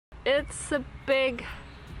It's a big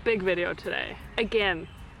video today. Again,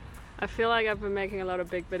 I feel like I've been making a lot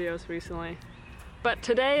of big videos recently. But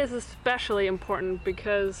today is especially important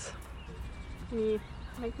because me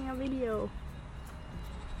making a video.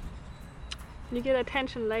 You get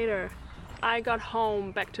attention later. I got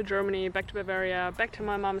home, back to Germany, back to Bavaria, back to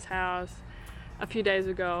my mom's house a few days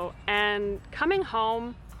ago. And coming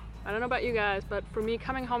home, I don't know about you guys, but for me,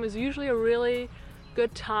 coming home is usually a really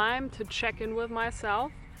good time to check in with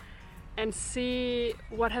myself and see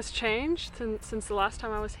what has changed since the last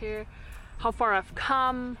time I was here, how far I've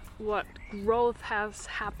come, what growth has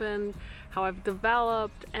happened, how I've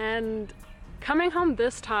developed. And coming home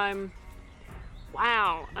this time,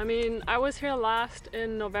 wow, I mean, I was here last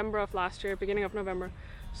in November of last year, beginning of November,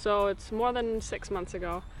 so it's more than 6 months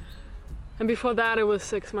ago. And before that, it was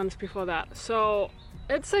 6 months before that. So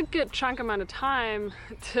it's a good chunk amount of time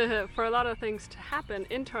for a lot of things to happen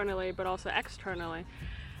internally, but also externally.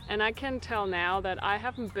 And I can tell now that I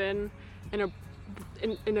haven't been in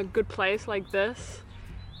a good place like this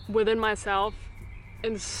within myself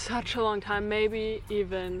in such a long time, maybe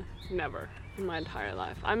even never in my entire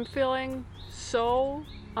life. I'm feeling so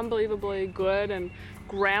unbelievably good and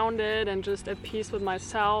grounded and just at peace with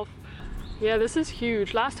myself. Yeah, this is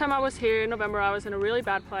huge. Last time I was here in November, I was in a really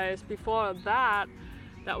bad place. Before that,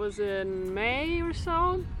 that was in May or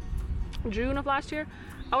so, June of last year.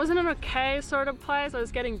 I was in an okay sort of place. I was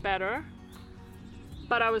getting better,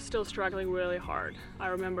 but I was still struggling really hard. I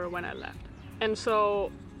remember when I left. And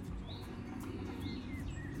so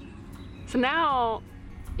now,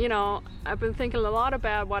 you know, I've been thinking a lot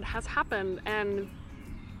about what has happened and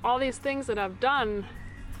all these things that I've done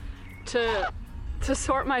to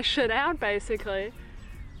sort my shit out, basically.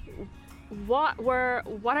 What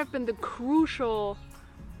have been the crucial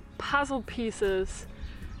puzzle pieces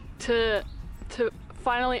to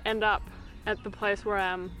finally end up at the place where I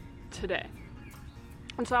am today.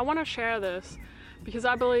 And so I want to share this because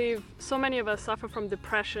I believe so many of us suffer from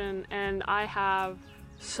depression, and I have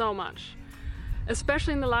so much,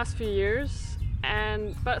 especially in the last few years,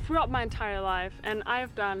 but throughout my entire life. And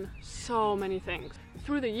I've done so many things.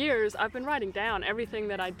 Through the years, I've been writing down everything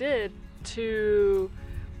that I did to,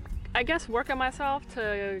 I guess, work on myself,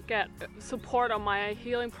 to get support on my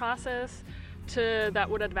healing process, that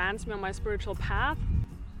would advance me on my spiritual path.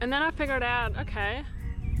 And then I figured out, okay,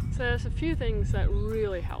 so there's a few things that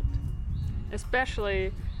really helped,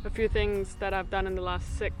 especially a few things that I've done in the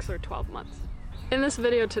last 6 or 12 months. In this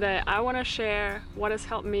video today, I want to share what has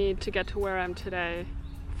helped me to get to where I am today.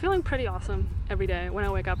 Feeling pretty awesome every day when I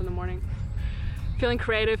wake up in the morning. Feeling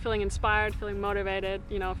creative, feeling inspired, feeling motivated,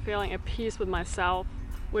 you know, feeling at peace with myself,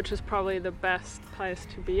 which is probably the best place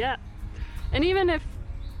to be at. And even if,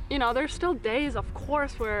 you know, there's still days, of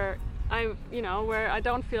course, where I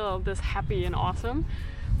don't feel this happy and awesome,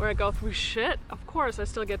 where I go through shit. Of course, I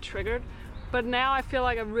still get triggered. But now I feel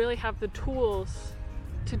like I really have the tools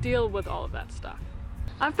to deal with all of that stuff.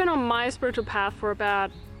 I've been on my spiritual path for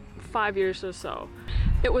about 5 years or so.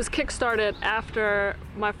 It was kickstarted after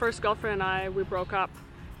my first girlfriend and we broke up,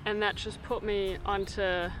 and that just put me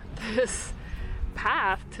onto this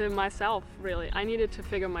path to myself, really. I needed to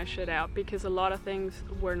figure my shit out because a lot of things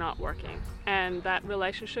were not working, and that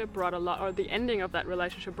relationship brought the ending of that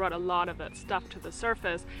relationship brought a lot of that stuff to the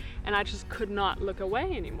surface, and I just could not look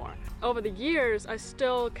away anymore. Over the years, I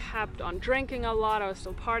still kept on drinking a lot, I was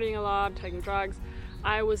still partying a lot, taking drugs.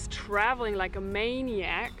 I was traveling like a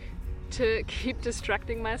maniac to keep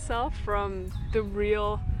distracting myself from the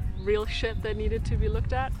real shit that needed to be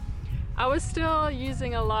looked at. I was still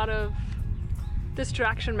using a lot of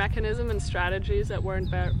distraction mechanism and strategies that weren't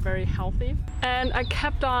very healthy. And I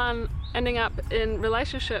kept on ending up in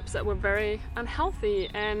relationships that were very unhealthy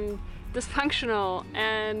and dysfunctional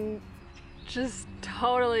and just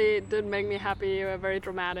totally didn't make me happy, or very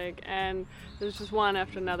dramatic, and there's just one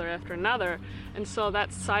after another after another. And so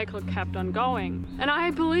that cycle kept on going. And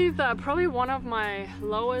I believe that probably one of my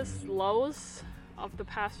lowest lows of the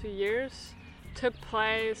past few years took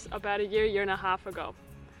place about a year and a half ago.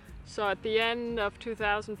 So at the end of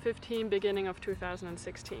 2015, beginning of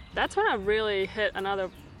 2016. That's when I really hit another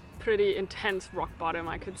pretty intense rock bottom,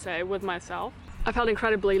 I could say, with myself. I felt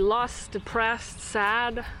incredibly lost, depressed,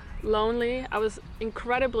 sad, lonely. I was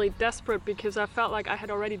incredibly desperate because I felt like I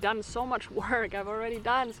had already done so much work. I've already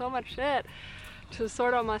done so much shit to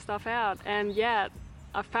sort all my stuff out. And yet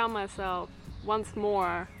I found myself once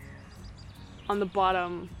more on the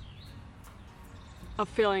bottom of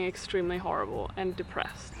feeling extremely horrible and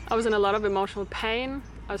depressed. I was in a lot of emotional pain.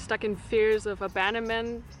 I was stuck in fears of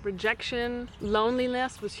abandonment, rejection.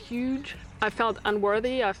 Loneliness was huge. I felt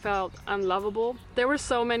unworthy. I felt unlovable. There were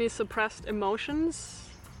so many suppressed emotions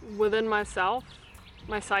within myself,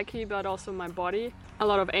 my psyche, but also my body. A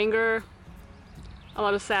lot of anger, a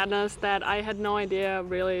lot of sadness that I had no idea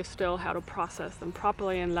really still how to process them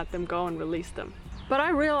properly and let them go and release them. But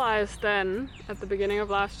I realized then, at the beginning of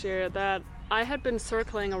last year, that I had been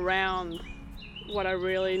circling around what I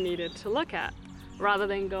really needed to look at, rather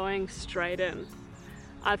than going straight in.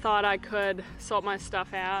 I thought I could sort my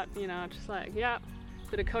stuff out, you know, just like, yeah,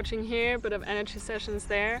 bit of coaching here, bit of energy sessions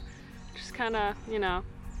there, just kind of, you know,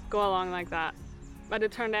 go along like that. But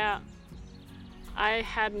it turned out I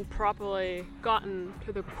hadn't properly gotten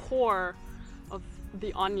to the core of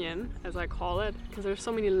the onion, as I call it, because there's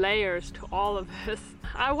so many layers to all of this.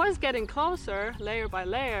 I was getting closer, layer by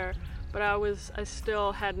layer, but I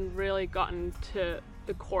still hadn't really gotten to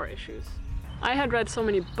the core issues. I had read so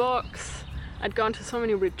many books, I'd gone to so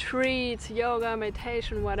many retreats, yoga,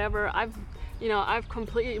 meditation, whatever. I've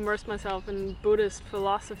completely immersed myself in Buddhist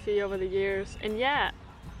philosophy over the years, and yet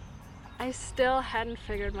I still hadn't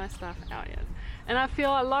figured my stuff out yet. And I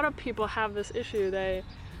feel a lot of people have this issue. They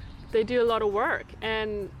do a lot of work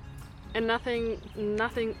and nothing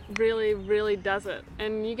really does it.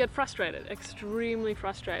 And you get frustrated, extremely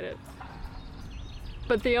frustrated.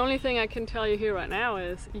 But the only thing I can tell you here right now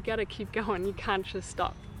is you gotta keep going, you can't just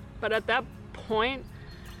stop. But at that point,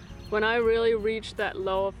 when I really reached that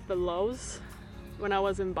low of the lows, when I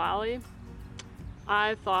was in Bali,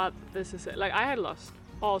 I thought, this is it. Like, I had lost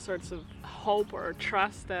all sorts of hope or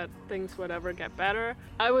trust that things would ever get better.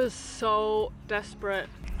 I was so desperate.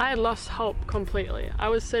 I had lost hope completely. I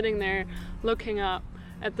was sitting there looking up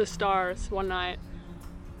at the stars one night,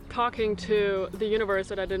 talking to the universe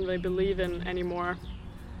that I didn't really believe in anymore.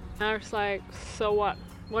 And I was like, so what?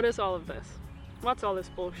 What is all of this? What's all this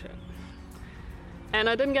bullshit? And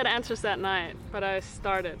I didn't get answers that night, but I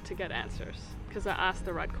started to get answers because I asked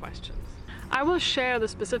the right questions. I will share the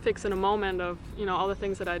specifics in a moment of, you know, all the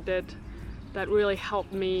things that I did that really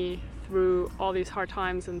helped me through all these hard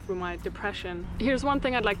times and through my depression. Here's one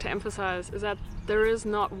thing I'd like to emphasize, is that there is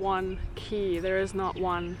not one key, there is not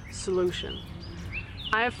one solution.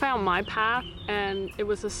 I have found my path, and it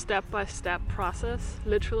was a step-by-step process,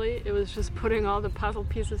 literally. It was just putting all the puzzle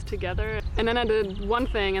pieces together. And then I did one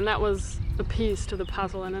thing, and that was a piece to the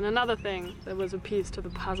puzzle, and then another thing that was a piece to the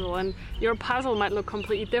puzzle. And your puzzle might look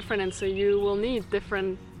completely different, and so you will need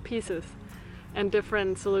different pieces and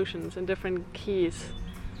different solutions and different keys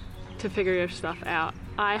to figure your stuff out.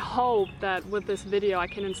 I hope that with this video I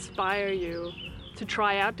can inspire you to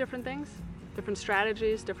try out different things, different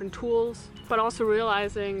strategies, different tools, but also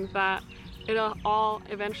realizing that it'll all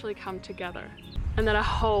eventually come together. And that I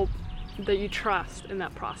hope that you trust in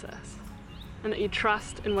that process, and that you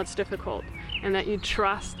trust in what's difficult, and that you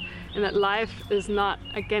trust in that life is not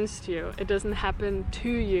against you. It doesn't happen to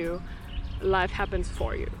you, life happens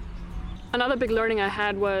for you. Another big learning I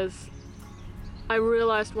had was I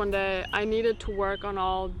realized one day I needed to work on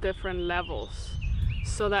all different levels.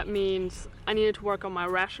 So that means I needed to work on my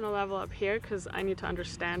rational level up here because I need to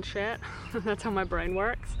understand shit. That's how my brain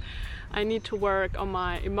works. I need to work on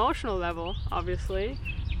my emotional level, obviously,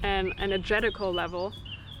 and an energetical level.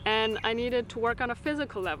 And I needed to work on a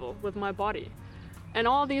physical level with my body. And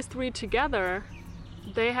all these three together,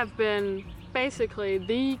 they have been basically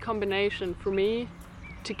the combination for me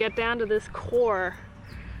to get down to this core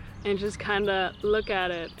and just kind of look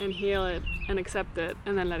at it and heal it and accept it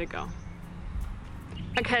and then let it go.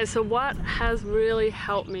 Okay, so what has really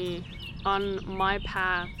helped me on my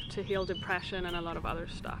path to heal depression and a lot of other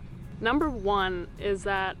stuff? Number one is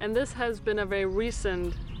that, and this has been a very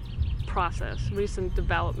recent process, recent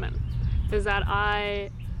development, is that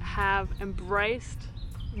I have embraced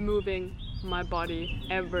moving my body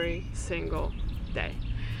every single day.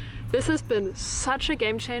 This has been such a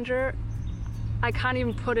game changer. I can't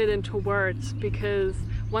even put it into words, because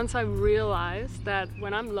once I realized that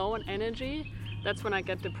when I'm low on energy, that's when I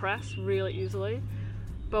get depressed really easily.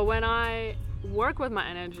 But when I work with my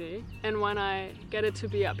energy and when I get it to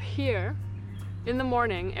be up here in the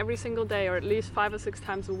morning every single day, or at least 5 or 6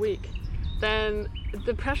 times a week, then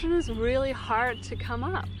depression is really hard to come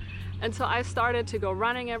up. And so I started to go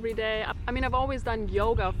running every day. I mean, I've always done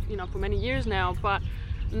yoga, you know, for many years now, but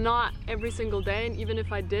not every single day. And even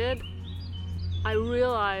if I did, I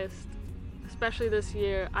realized, especially this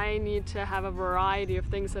year, I need to have a variety of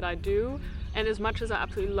things that I do. And as much as I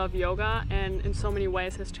absolutely love yoga and in so many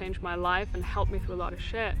ways has changed my life and helped me through a lot of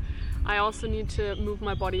shit, I also need to move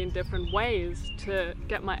my body in different ways to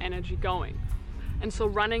get my energy going. And so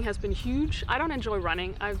running has been huge. I don't enjoy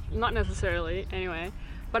running, not necessarily anyway,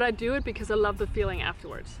 but I do it because I love the feeling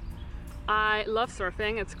afterwards. I love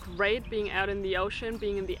surfing. It's great being out in the ocean,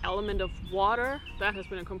 being in the element of water. That has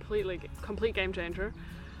been a complete game changer.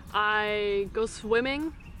 I go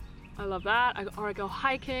swimming, I love that, or I go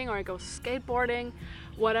hiking, or I go skateboarding,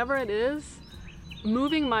 whatever it is.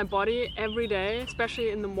 Moving my body every day, especially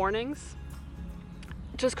in the mornings,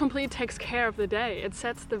 just completely takes care of the day. It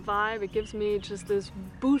sets the vibe, it gives me just this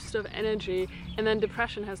boost of energy, and then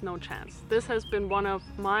depression has no chance. This has been one of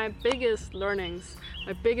my biggest learnings,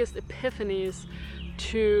 my biggest epiphanies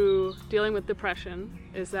to dealing with depression,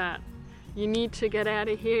 is that you need to get out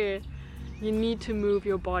of here. You need to move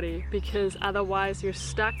your body, because otherwise you're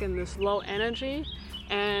stuck in this low energy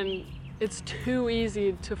and it's too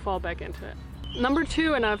easy to fall back into it. Number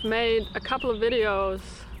 2, and I've made a couple of videos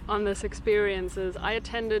on this experience, is I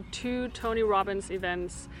attended 2 Tony Robbins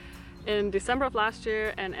events in December of last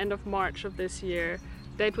year and end of March of this year,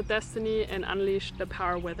 Date with Destiny and Unleash the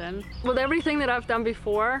Power Within. With everything that I've done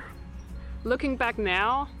before, looking back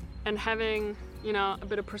now and having, you know, a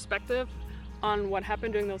bit of perspective on what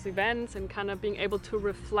happened during those events and kind of being able to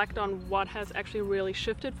reflect on what has actually really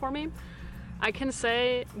shifted for me, I can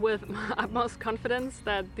say with my utmost confidence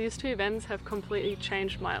that these 2 events have completely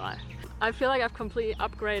changed my life. I feel like I've completely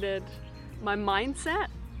upgraded my mindset,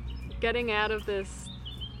 getting out of this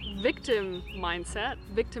victim mindset,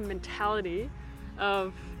 victim mentality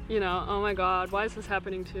of, you know, oh my God, why is this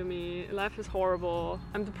happening to me? Life is horrible,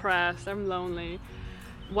 I'm depressed, I'm lonely,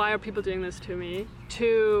 why are people doing this to me?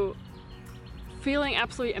 To feeling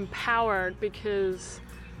absolutely empowered because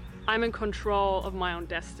I'm in control of my own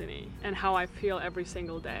destiny and how I feel every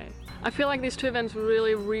single day. I feel like these 2 events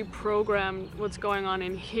really reprogrammed what's going on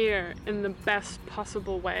in here in the best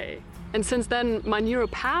possible way. And since then, my neural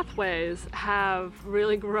pathways have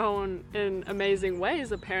really grown in amazing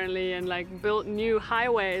ways, apparently, and like built new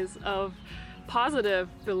highways of positive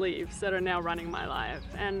beliefs that are now running my life.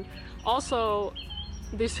 And also,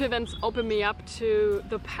 these 2 events opened me up to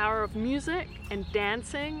the power of music and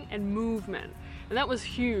dancing and movement. And that was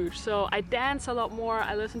huge. So I dance a lot more,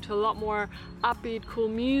 I listen to a lot more upbeat, cool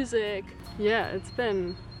music. Yeah, it's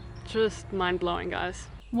been just mind-blowing, guys.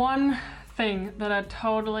 One thing that I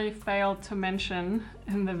totally failed to mention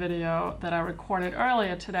in the video that I recorded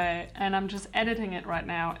earlier today, and I'm just editing it right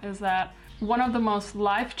now, is that one of the most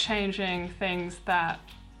life-changing things that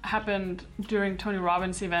happened during Tony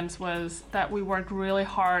Robbins events was that we worked really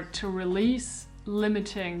hard to release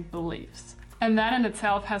limiting beliefs. And that in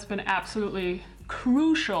itself has been absolutely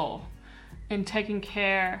crucial in taking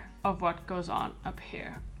care of what goes on up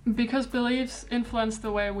here. Because beliefs influence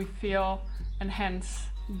the way we feel and hence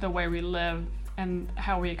the way we live and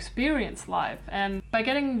how we experience life. And by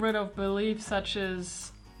getting rid of beliefs such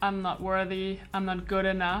as I'm not worthy, I'm not good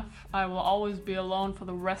enough, I will always be alone for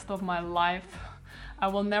the rest of my life, I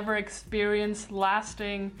will never experience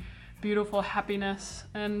lasting beautiful happiness,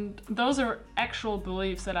 and those are actual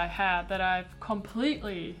beliefs that I had that I've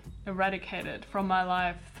completely eradicated from my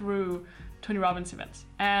life through Tony Robbins events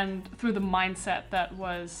and through the mindset that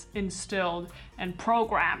was instilled and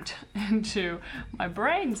programmed into my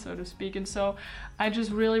brain, so to speak. And so I just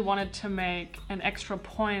really wanted to make an extra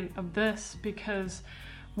point of this, because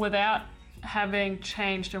without having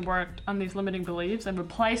changed and worked on these limiting beliefs and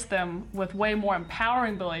replaced them with way more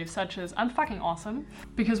empowering beliefs such as I'm fucking awesome,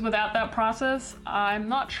 because without that process I'm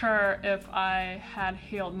not sure if I had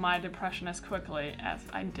healed my depression as quickly as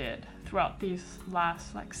I did throughout these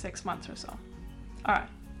last like 6 months or so. Alright,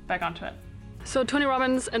 back onto it. So Tony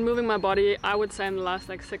Robbins and moving my body, I would say in the last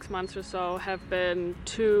like 6 months or so, have been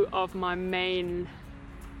 2 of my main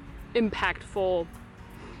impactful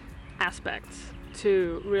aspects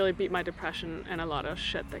to really beat my depression and a lot of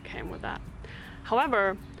shit that came with that.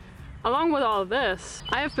 However, along with all of this,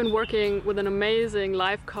 I have been working with an amazing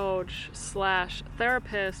life coach slash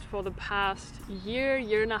therapist for the past year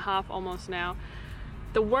and a half almost now.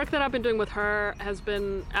 The work that I've been doing with her has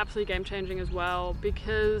been absolutely game-changing as well,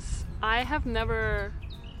 because I have never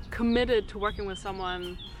committed to working with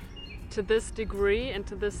someone to this degree and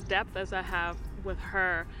to this depth as I have with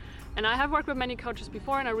her. And I have worked with many coaches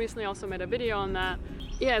before, and I recently also made a video on that.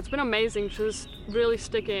 Yeah, it's been amazing just really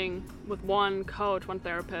sticking with one coach, one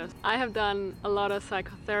therapist. I have done a lot of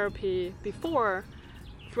psychotherapy before,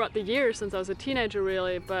 throughout the years since I was a teenager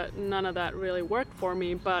really, but none of that really worked for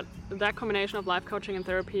me. But that combination of life coaching and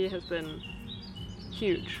therapy has been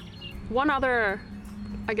huge. One other,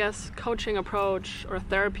 I guess, coaching approach or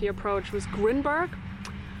therapy approach was Grinberg.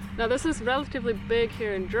 Now this is relatively big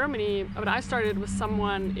here in Germany, but I started with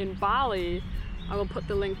someone in Bali. I will put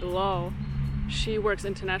the link below. She works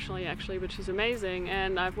internationally actually, but she's amazing,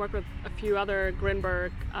 and I've worked with a few other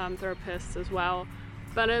Grinberg therapists as well.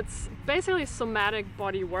 But it's basically somatic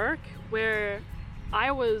body work where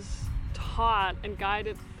I was taught and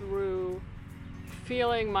guided through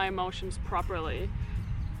feeling my emotions properly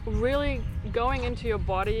really going into your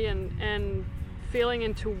body and feeling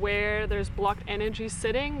into where there's blocked energy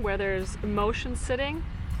sitting, where there's emotion sitting,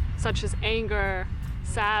 such as anger,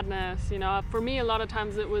 sadness. You know, for me, a lot of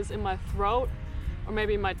times it was in my throat, or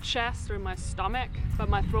maybe my chest or my stomach, but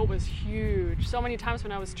my throat was huge. So many times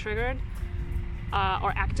when I was triggered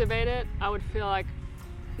or activated, I would feel like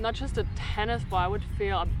not just a tennis ball, I would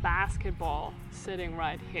feel a basketball sitting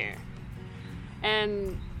right here.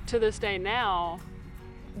 And to this day now,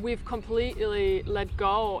 we've completely let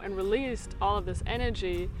go and released all of this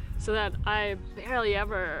energy so that I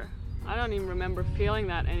don't even remember feeling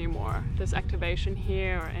that anymore, this activation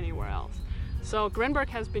here or anywhere else. So Grinberg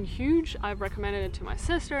has been huge. I've recommended it to my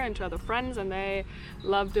sister and to other friends, and they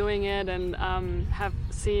love doing it and have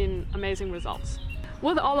seen amazing results.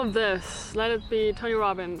 With all of this, let it be Tony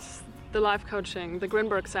Robbins, the life coaching, the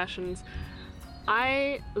Grinberg sessions,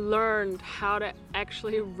 I learned how to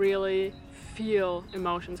actually really feel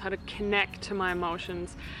emotions, how to connect to my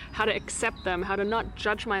emotions, how to accept them, how to not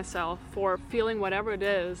judge myself for feeling whatever it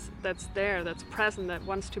is that's there, that's present, that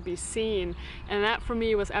wants to be seen. And that for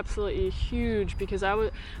me was absolutely huge, because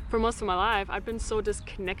for most of my life, I've been so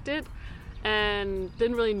disconnected and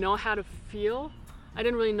didn't really know how to feel. I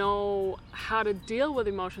didn't really know how to deal with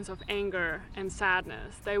emotions of anger and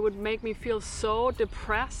sadness. They would make me feel so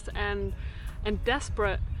depressed and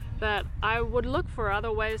desperate that I would look for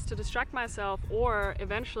other ways to distract myself, or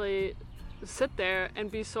eventually sit there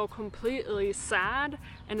and be so completely sad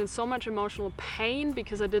and in so much emotional pain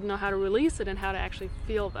because I didn't know how to release it and how to actually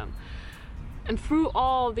feel them. And through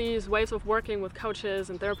all these ways of working with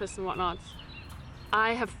coaches and therapists and whatnot,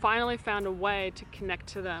 I have finally found a way to connect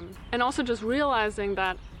to them. And also just realizing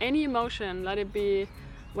that any emotion, let it be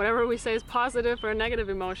whatever we say is positive or a negative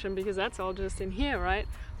emotion, because that's all just in here, right?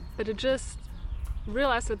 But to just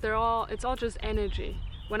realize that it's all just energy.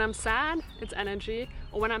 When I'm sad, it's energy,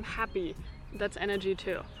 or when I'm happy, that's energy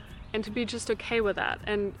too. And to be just okay with that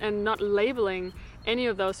and not labeling any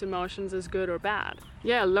of those emotions as good or bad.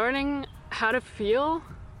 Yeah, learning how to feel,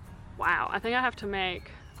 wow, I think I have to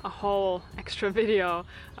make a whole extra video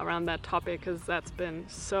around that topic, because that's been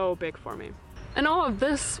so big for me. And all of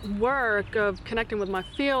this work of connecting with my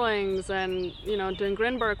feelings and, doing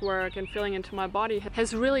Grinberg work and feeling into my body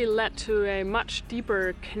has really led to a much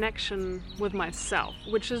deeper connection with myself,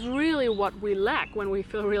 which is really what we lack when we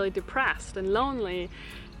feel really depressed and lonely,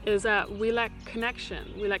 is that we lack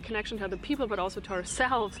connection. We lack connection to other people, but also to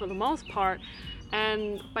ourselves for the most part.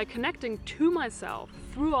 And by connecting to myself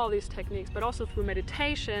through all these techniques, but also through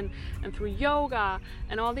meditation and through yoga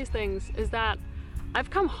and all these things, is that I've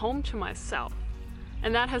come home to myself.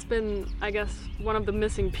 And that has been, I guess, one of the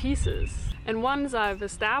missing pieces. And once I've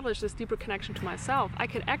established this deeper connection to myself, I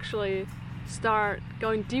could actually start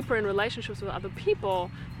going deeper in relationships with other people,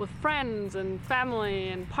 with friends and family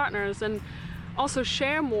and partners, and also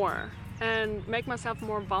share more and make myself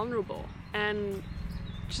more vulnerable and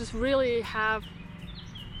just really have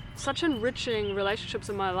such enriching relationships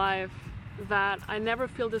in my life that I never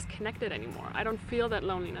feel disconnected anymore. I don't feel that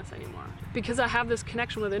loneliness anymore because I have this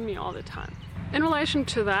connection within me all the time. In relation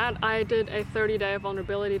to that, I did a 30-day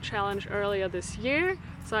vulnerability challenge earlier this year.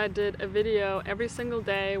 So I did a video every single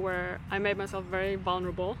day where I made myself very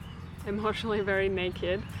vulnerable, emotionally very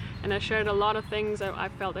naked, and I shared a lot of things that I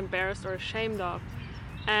felt embarrassed or ashamed of.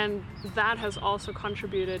 And that has also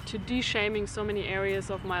contributed to de-shaming so many areas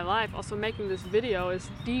of my life. Also making this video is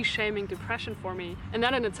de-shaming depression for me. And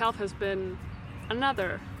that in itself has been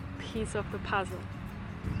another piece of the puzzle.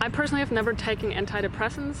 I personally have never taken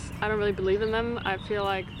antidepressants. I don't really believe in them. I feel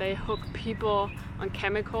like they hook people on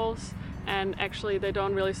chemicals, and actually they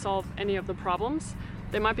don't really solve any of the problems.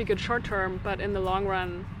 They might be good short term, but in the long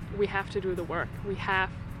run, we have to do the work. We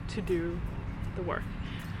have to do the work.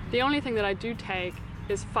 The only thing that I do take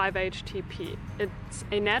is 5-HTP. It's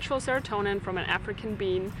a natural serotonin from an African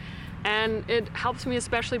bean, and it helps me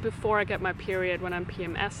especially before I get my period when I'm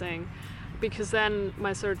PMSing, because then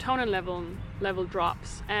my serotonin level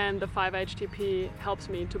drops, and the 5-HTP helps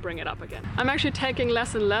me to bring it up again. I'm actually taking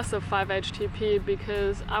less and less of 5-HTP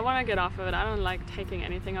because I want to get off of it. I don't like taking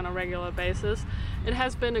anything on a regular basis. It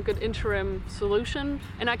has been a good interim solution,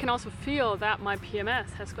 and I can also feel that my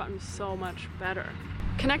PMS has gotten so much better.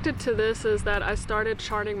 Connected to this is that I started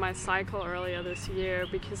charting my cycle earlier this year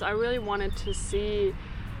because I really wanted to see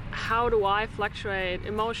how do I fluctuate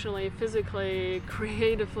emotionally, physically,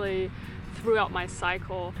 creatively throughout my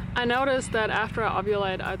cycle. I noticed that after I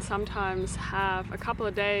ovulate, I'd sometimes have a couple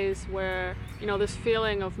of days where, this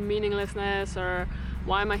feeling of meaninglessness or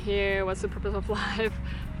why am I here, what's the purpose of life,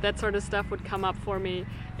 that sort of stuff would come up for me.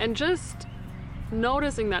 And just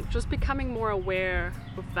noticing that, just becoming more aware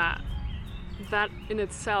of that. that in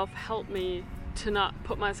itself helped me to not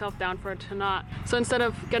put myself down for it, So instead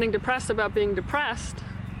of getting depressed about being depressed,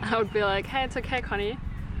 I would be like, hey, it's okay, Conni.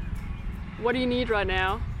 What do you need right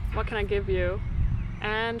now? What can I give you?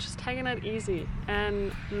 And just taking it easy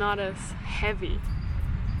and not as heavy.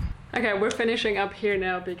 Okay, we're finishing up here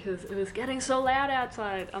now because it was getting so loud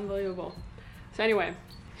outside. Unbelievable. So anyway,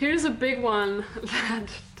 here's a big one that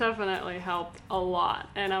definitely helped a lot.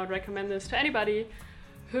 And I would recommend this to anybody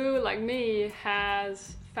who, like me,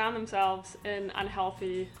 has found themselves in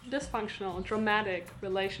unhealthy, dysfunctional, dramatic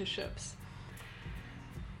relationships.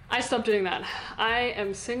 I stopped doing that. I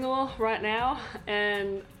am single right now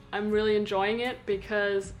and I'm really enjoying it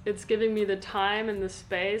because it's giving me the time and the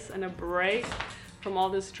space and a break from all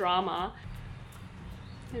this drama.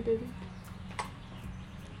 Hey baby.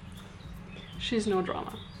 She's no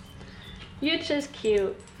drama. You're just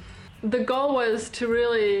cute. The goal was to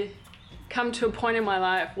really come to a point in my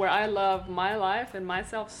life where I love my life and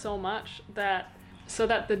myself so much that so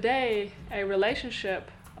that the day a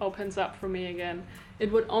relationship opens up for me again,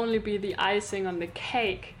 it would only be the icing on the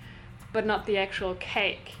cake, but not the actual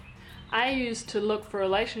cake. I used to look for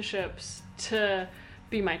relationships to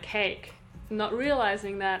be my cake, not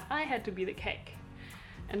realizing that I had to be the cake.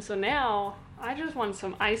 And so now I just want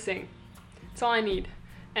some icing. That's all I need.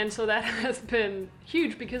 And so that has been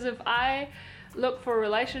huge, because if I look for a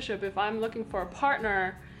relationship, if I'm looking for a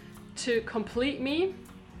partner to complete me,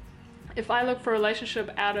 if I look for a relationship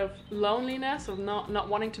out of loneliness, of not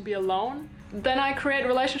wanting to be alone, then I create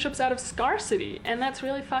relationships out of scarcity. And that's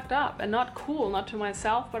really fucked up and not cool, not to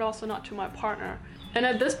myself, but also not to my partner. And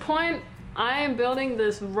at this point, I am building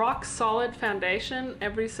this rock solid foundation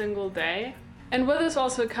every single day. And with this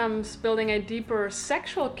also comes building a deeper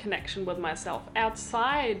sexual connection with myself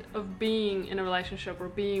outside of being in a relationship or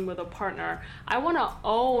being with a partner. I want to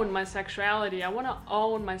own my sexuality. I want to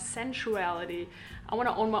own my sensuality. I want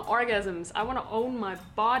to own my orgasms. I want to own my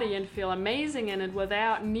body and feel amazing in it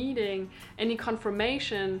without needing any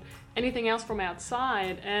confirmation, anything else from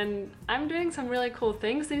outside. And I'm doing some really cool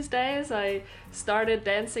things these days. I started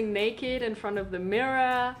dancing naked in front of the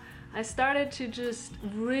mirror. I started to just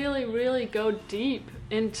really, really go deep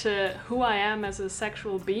into who I am as a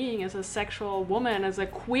sexual being, as a sexual woman, as a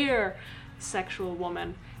queer sexual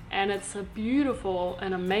woman. And it's a beautiful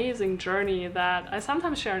and amazing journey that I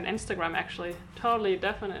sometimes share on Instagram, actually. Totally,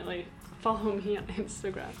 definitely follow me on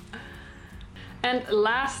Instagram. And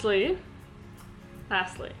lastly,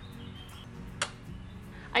 I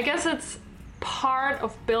guess it's part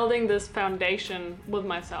of building this foundation with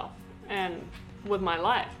myself and with my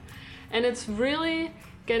life. And it's really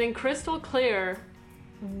getting crystal clear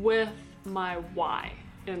with my why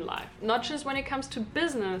in life. Not just when it comes to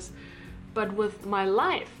business, but with my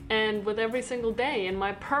life and with every single day and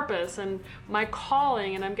my purpose and my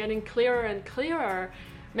calling. And I'm getting clearer and clearer.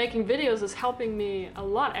 Making videos is helping me a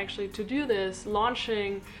lot, actually, to do this.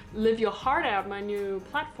 Launching Live Your Heart Out, my new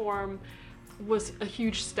platform, was a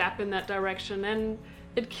huge step in that direction. And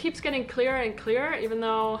it keeps getting clearer and clearer, even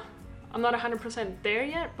though I'm not 100% there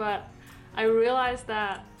yet, but I realized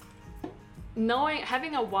that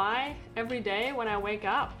having a why every day when I wake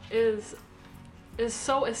up is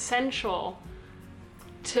so essential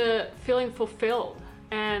to feeling fulfilled,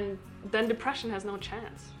 and then depression has no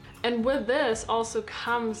chance. And with this also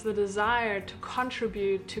comes the desire to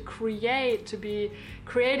contribute, to create, to be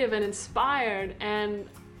creative and inspired. And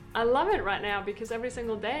I love it right now because every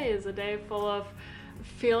single day is a day full of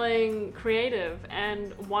feeling creative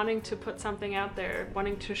and wanting to put something out there,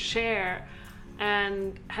 wanting to share,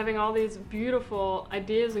 and having all these beautiful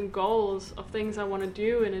ideas and goals of things I want to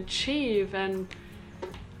do and achieve. And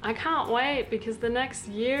I can't wait, because the next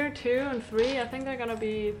year, 2 and 3, I think they're gonna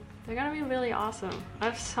be really awesome. I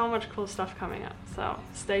have so much cool stuff coming up, so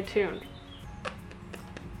stay tuned.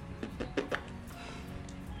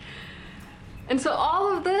 And so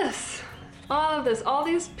all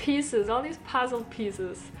these pieces, all these puzzle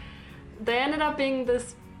pieces, they ended up being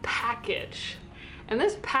this package. And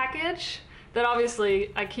this package that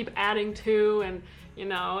obviously I keep adding to, and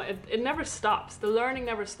it never stops. The learning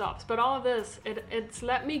never stops. But all of this, it's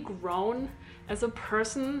let me grow as a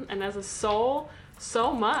person and as a soul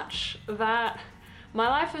so much that my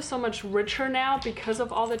life is so much richer now because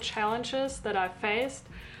of all the challenges that I've faced,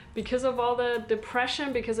 because of all the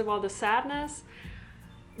depression, because of all the sadness.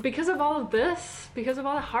 Because of all of this, because of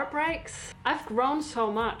all the heartbreaks, I've grown so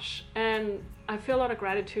much, and I feel a lot of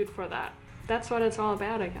gratitude for that. That's what it's all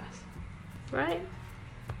about, I guess. Right?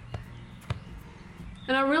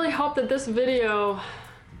 And I really hope that this video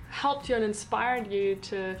helped you and inspired you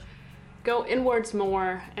to go inwards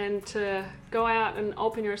more and to go out and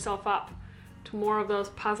open yourself up to more of those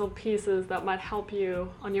puzzle pieces that might help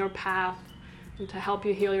you on your path and to help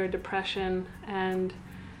you heal your depression and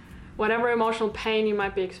whatever emotional pain you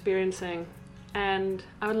might be experiencing. And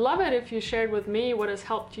I would love it if you shared with me what has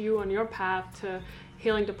helped you on your path to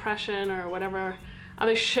healing depression or whatever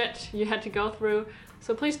other shit you had to go through.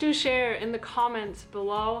 So please do share in the comments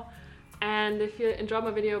below. And if you enjoyed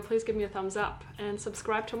my video, please give me a thumbs up and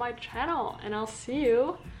subscribe to my channel. And I'll see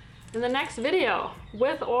you in the next video,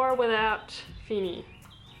 with or without Feeny.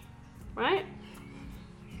 Right?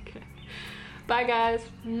 Okay. Bye guys.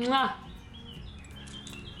 Mwah.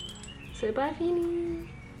 Say bye, Feeny.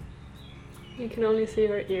 You can only see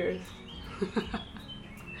her ears.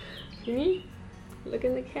 Feeny, look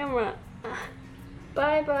in the camera.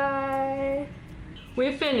 Bye bye.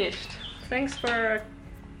 We finished. Thanks for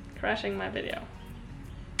crashing my video.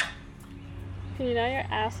 Feeny, now your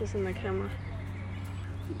ass is in the camera.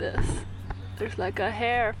 There's like a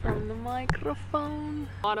hair from the microphone.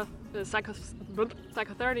 A lot of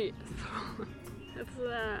psychotherapy. It's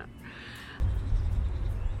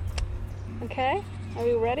okay, are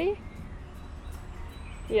you ready?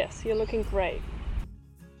 Yes, you're looking great.